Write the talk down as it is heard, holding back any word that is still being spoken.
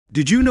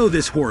Did you know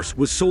this horse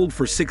was sold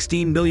for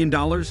 $16 million?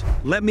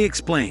 Let me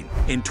explain.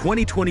 In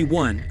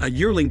 2021, a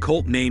yearling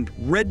colt named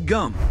Red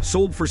Gum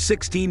sold for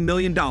 $16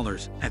 million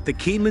at the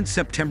Keeneland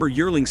September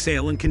yearling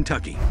sale in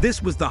Kentucky.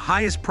 This was the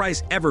highest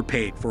price ever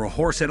paid for a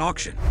horse at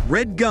auction.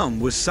 Red Gum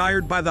was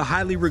sired by the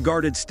highly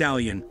regarded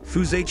stallion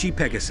Fuzachi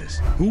Pegasus,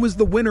 who was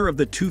the winner of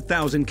the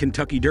 2000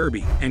 Kentucky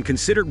Derby and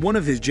considered one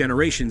of his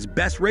generation's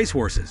best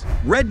racehorses.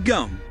 Red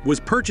Gum was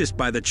purchased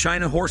by the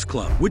China Horse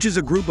Club, which is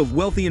a group of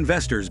wealthy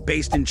investors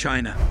based in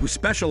China who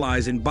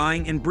specialize in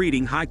buying and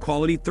breeding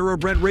high-quality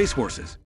thoroughbred racehorses.